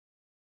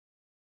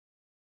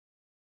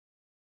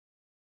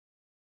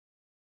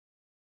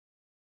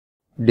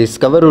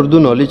Discover Urdu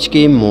knowledge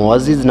के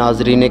मुअज़्ज़िज़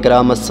नाज़रीन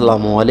कराम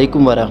अस्सलामु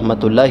अलैकुम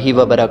वरहमतुल्लाहि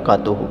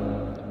वबरकातुहू।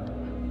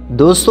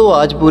 दोस्तों,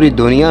 आज पूरी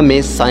दुनिया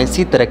में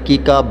साइंसी तरक्की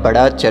का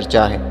बड़ा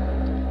चर्चा है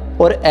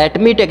और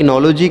एटमी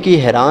टेक्नोलॉजी की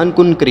हैरान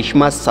कुन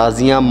करिश्मा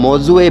साजियाँ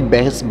मौज़ूए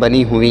बहस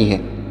बनी हुई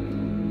हैं।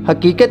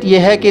 हकीकत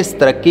यह है कि इस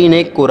तरक्की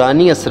ने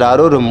कुरानी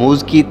असरार और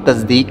रमूज़ की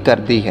तस्दीक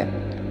कर दी है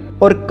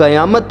और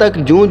क़यामत तक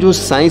जूँ जूँ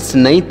साइंस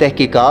नई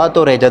तहकीकात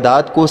और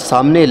इजादात को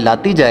सामने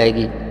लाती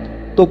जाएगी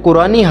तो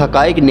कुरानी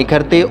हक़ाइक़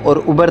निखरते और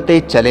उभरते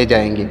चले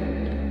जाएंगे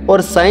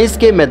और साइंस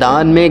के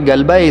मैदान में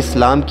गलबा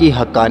इस्लाम की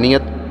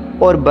हक़ानियत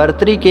और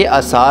बरतरी के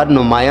आसार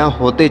नुमायाँ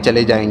होते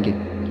चले जाएंगे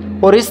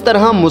और इस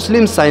तरह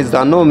मुस्लिम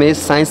साइंसदानों में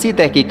साइंसी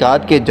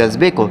तहकीकात के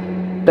जज्बे को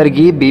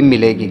तरगीब भी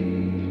मिलेगी।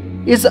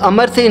 इस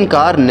अमर से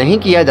इनकार नहीं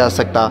किया जा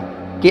सकता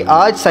कि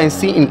आज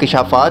साइंसी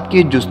इंकशाफात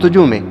की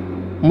जुस्तजू में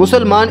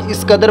मुसलमान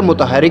इस कदर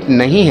मुतहरिक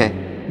नहीं हैं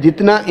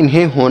जितना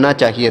इन्हें होना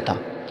चाहिए था,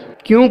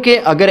 क्योंकि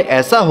अगर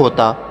ऐसा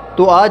होता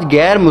तो आज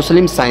गैर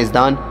मुस्लिम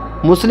साइंसदान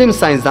मुस्लिम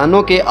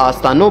साइंसदानों के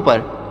आस्थानों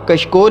पर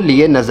कशकोल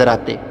लिए नज़र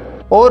आते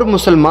और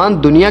मुसलमान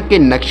दुनिया के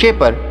नक्शे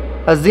पर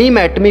अजीम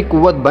एटमी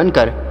कुव्वत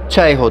बनकर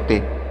छाए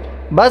होते।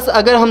 बस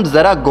अगर हम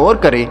ज़रा गौर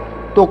करें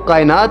तो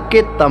कायनात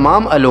के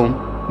तमाम अलूम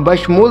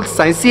बशमूल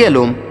साइंसी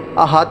अलूम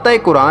अहाता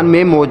कुरान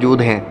में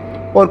मौजूद हैं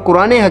और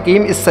कुरान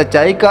हकीम इस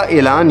सच्चाई का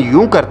ऐलान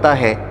यूँ करता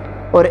है,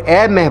 और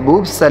ए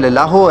महबूब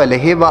सल्लल्लाहु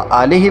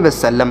अलैहि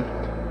वसल्लम,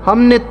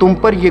 हमने तुम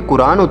पर ये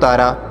कुरान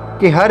उतारा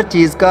कि हर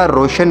चीज़ का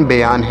रोशन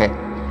बयान है।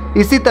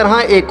 इसी तरह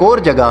एक और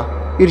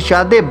जगह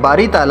इरशाद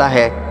बारी ताला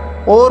है,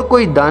 और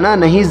कोई दाना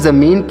नहीं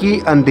ज़मीन की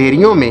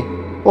अंधेरियों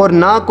में और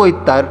ना कोई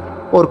तर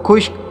और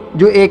खुश्क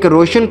जो एक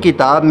रोशन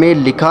किताब में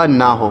लिखा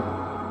ना हो।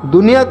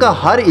 दुनिया का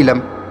हर इल्म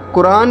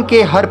कुरान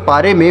के हर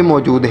पारे में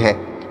मौजूद है,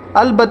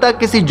 अलबत्ता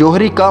किसी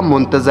जोहरी का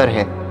मुंतज़र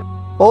है।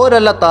 और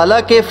अल्लाह ताला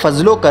के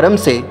फजलो करम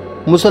से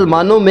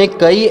मुसलमानों में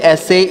कई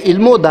ऐसे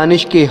इल्मो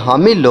दानिश के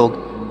हामिल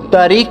लोग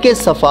तारीख़ के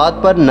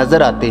सफ़ात पर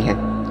नज़र आते हैं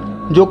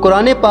जो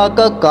कुरान पाक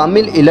का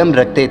कामिल इल्म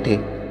रखते थे,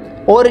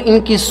 और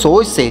इनकी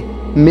सोच से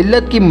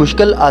मिल्लत की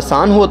मुश्किल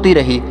आसान होती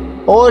रही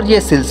और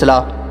ये सिलसिला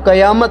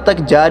क़यामत तक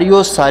जारी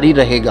व सारी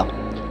रहेगा।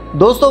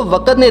 दोस्तों,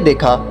 वक़्त ने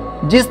देखा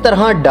जिस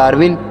तरह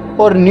डार्विन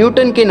और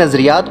न्यूटन के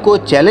नज़रियात को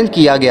चैलेंज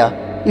किया गया,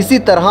 इसी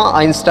तरह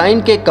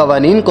आइंस्टाइन के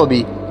कवानीन को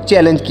भी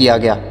चैलेंज किया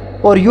गया,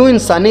 और यूँ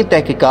इंसानी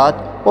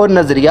तहकीकात और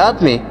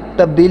नज़रियात में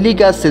तब्दीली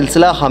का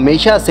सिलसिला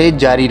हमेशा से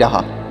जारी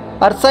रहा।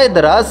 अरसा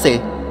दराज से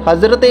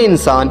हज़रत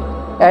इंसान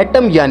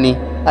एटम यानी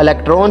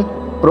इलेक्ट्रॉन,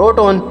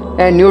 प्रोटॉन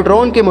एंड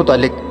न्यूट्रॉन के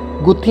मुतालिक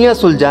गुत्थियाँ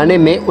सुलझाने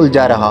में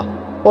उलझा रहा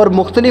और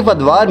मुख्तलिफ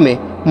अदवार में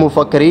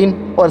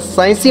मुफक्किरीन और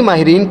साइंसी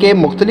माहिरीन के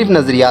मुख्तलिफ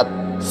नज़रियात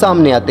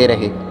सामने आते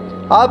रहे।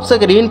 आप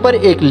स्क्रीन पर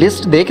एक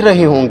लिस्ट देख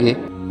रहे होंगे।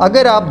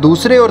 अगर आप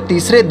दूसरे और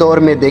तीसरे दौर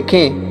में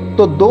देखें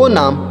तो दो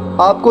नाम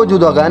आपको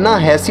जुदागाना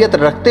हैसियत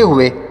रखते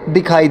हुए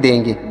दिखाई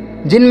देंगे,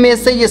 जिनमें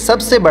से ये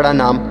सबसे बड़ा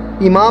नाम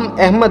इमाम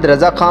अहमद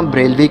रज़ा खां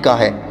बरेलवी का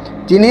है,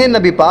 जिन्हें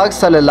नबी पाक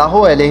सल्लल्लाहु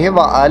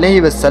अलैहि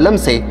वसल्लम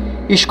से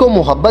इश्क़ व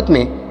मोहब्बत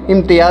में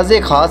इम्तियाज़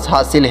ख़ास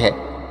हासिल है,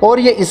 और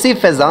ये इसी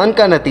फैज़ान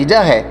का नतीजा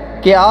है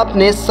कि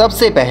आपने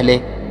सबसे पहले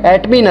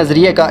एटमी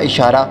नज़रिए का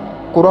इशारा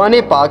कुरान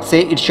पाक से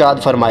इरशाद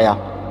फरमाया।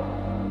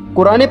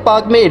 कुरान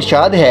पाक में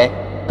इरशाद है,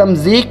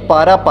 तमज़ीक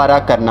पारा पारा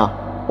करना,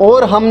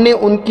 और हमने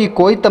उनकी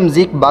कोई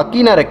तमज़ीक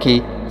बाकी ना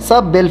रखी,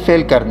 सब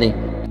बिलफेल कर दी।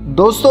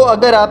 दोस्तों,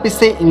 अगर आप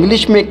इसे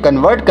इंग्लिश में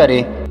कन्वर्ट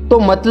करें तो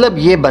मतलब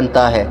ये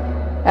बनता है,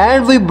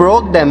 and we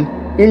broke them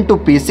into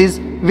pieces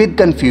with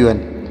confusion.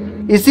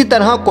 इसी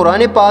तरह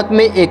कुरान पाक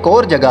में एक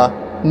और जगह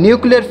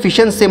न्यूक्लियर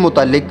फिशन से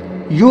मुतल्लिक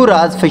यूँ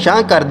राज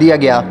फिशां कर दिया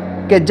गया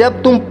कि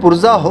जब तुम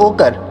पुरजा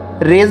होकर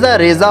रेज़ा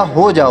रेज़ा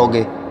हो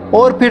जाओगे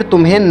और फिर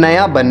तुम्हें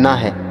नया बनना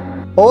है।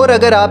 और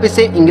अगर आप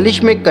इसे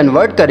इंग्लिश में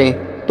कन्वर्ट करें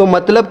तो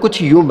मतलब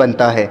कुछ यूँ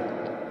बनता है,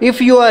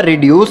 if you are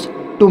reduce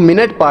to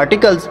minute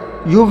particles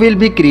you will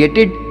be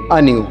created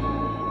undue.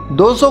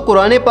 दोस्तों,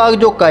 कुरान पाक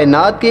जो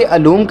कायनात के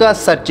अलूम का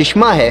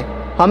सरचश्मा है,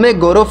 हमें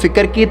गौर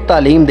फ़िक्र की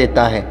तालीम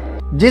देता है,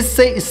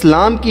 जिससे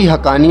इस्लाम की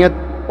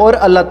हक़ानियत और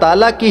अल्लाह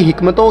ताला की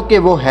हिकमतों के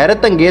वो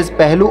हैरत अंगेज़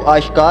पहलू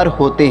आश्कार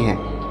होते हैं।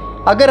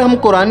 अगर हम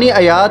कुरानी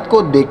आयात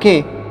को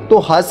देखें तो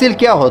हासिल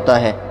क्या होता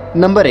है?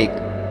 नंबर 1,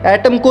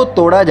 एटम को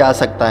तोड़ा जा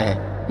सकता है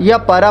या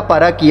पारा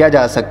पारा किया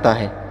जा सकता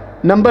है।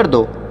 नंबर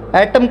 2,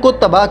 एटम को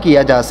तबाह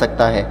किया जा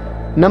सकता है।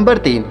 नंबर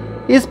 3,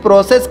 इस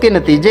प्रोसेस के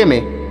नतीजे में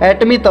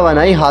एटमी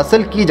तवानाई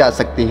हासिल की जा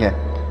सकती है।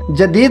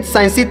 जदीद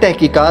साइंसी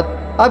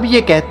तहकीकात अब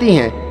ये कहती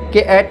हैं कि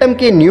एटम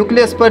के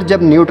न्यूक्लियस पर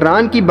जब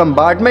न्यूट्रॉन की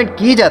बम्बार्डमेंट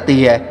की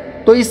जाती है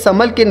तो इस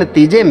अमल के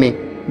नतीजे में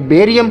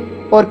बेरियम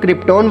और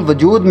क्रिप्टॉन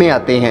वजूद में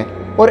आते हैं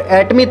और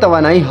एटमी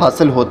तवानाई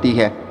हासिल होती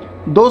है।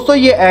 दोस्तों,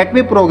 ये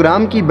एटमी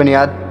प्रोग्राम की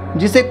बुनियाद,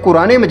 जिसे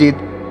कुरान मजीद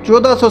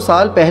 1400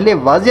 साल पहले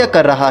वाज़िया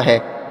कर रहा है,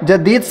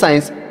 जदीद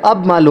साइंस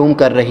अब मालूम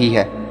कर रही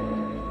है।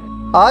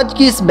 आज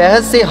की इस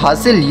बहस से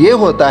हासिल ये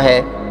होता है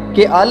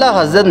कि आला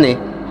हज़रत ने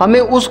हमें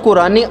उस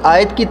कुरानी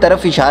आयत की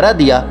तरफ इशारा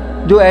दिया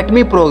जो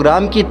एटमी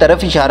प्रोग्राम की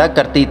तरफ इशारा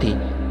करती थी,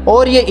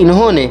 और ये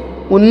इन्होंने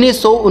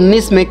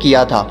 1919 में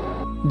किया था,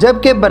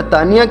 जबकि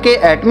बरतानिया के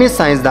एटमी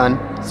साइंसदान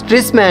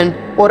स्ट्रिसमैन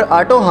और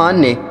ऑटो हान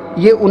ने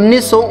یہ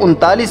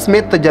 1939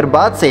 میں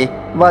تجربات سے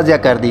واضح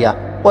کر دیا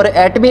اور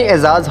ایٹمی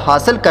اعزاز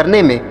حاصل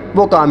کرنے میں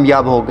وہ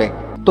کامیاب ہو گئے۔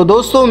 تو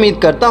دوستو امید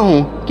کرتا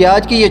ہوں کہ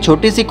آج کی یہ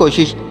چھوٹی سی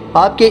کوشش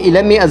آپ کے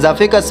علم میں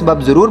اضافے کا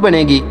سبب ضرور بنے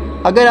گی۔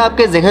 اگر آپ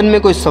کے ذہن میں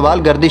کوئی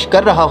سوال گردش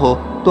کر رہا ہو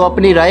تو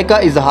اپنی رائے کا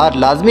اظہار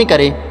لازمی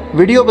کریں۔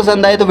 ویڈیو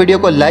پسند آئے تو ویڈیو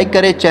کو لائک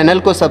کریں، چینل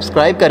کو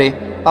سبسکرائب کریں،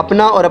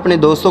 اپنا اور اپنے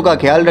دوستوں کا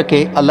خیال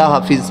رکھیں۔ اللہ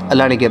حافظ،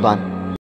 اللہ نگہبان۔